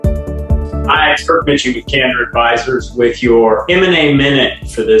Hi, it's Kirk Mitchell with Candor Advisors with your M&A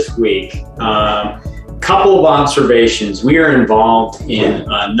Minute for this week. Couple of observations. We are involved in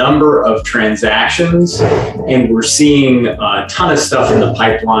a number of transactions and we're seeing a ton of stuff in the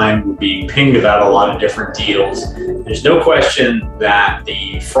pipeline. We're being pinged about a lot of different deals. There's no question that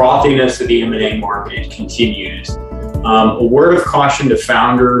the frothiness of the M&A market continues. A word of caution to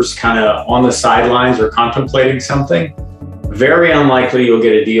founders kind of on the sidelines or contemplating something. Very unlikely you'll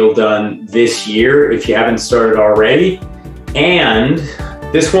get a deal done this year if you haven't started already. And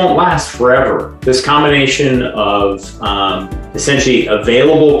this won't last forever. This combination of essentially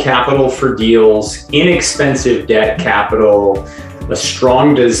available capital for deals, inexpensive debt capital, a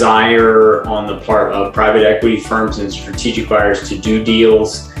strong desire on the part of private equity firms and strategic buyers to do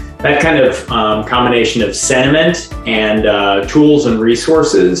deals, that kind of combination of sentiment and tools and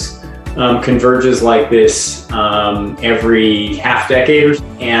resources converges like this every half decade.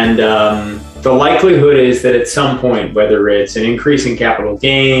 And the likelihood is that at some point, whether it's an increase in capital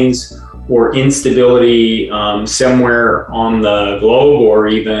gains or instability somewhere on the globe or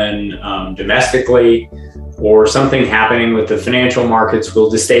even domestically, or something happening with the financial markets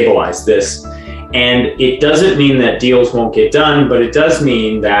will destabilize this. And it doesn't mean that deals won't get done, but it does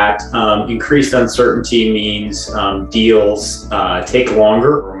mean that increased uncertainty means deals take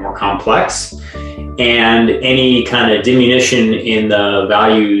longer or more complex. And any kind of diminution in the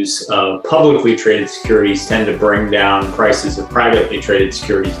values of publicly traded securities tend to bring down prices of privately traded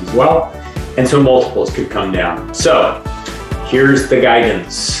securities as well. And so multiples could come down. So here's the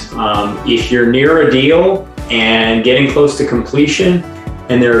guidance. If you're near a deal and getting close to completion,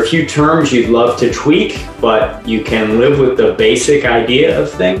 and there are a few terms you'd love to tweak, but you can live with the basic idea of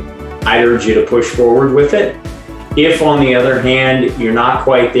thing, I'd urge you to push forward with it. If, on the other hand, you're not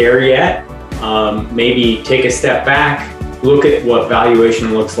quite there yet, maybe take a step back, look at what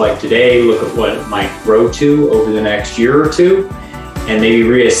valuation looks like today, look at what it might grow to over the next year or two, and maybe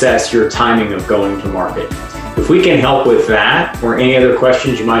reassess your timing of going to market. If we can help with that, or any other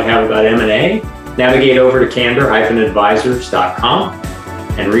questions you might have about M&A, navigate over to candor-advisors.com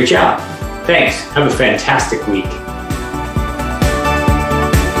and reach out. Thanks. Have a fantastic week.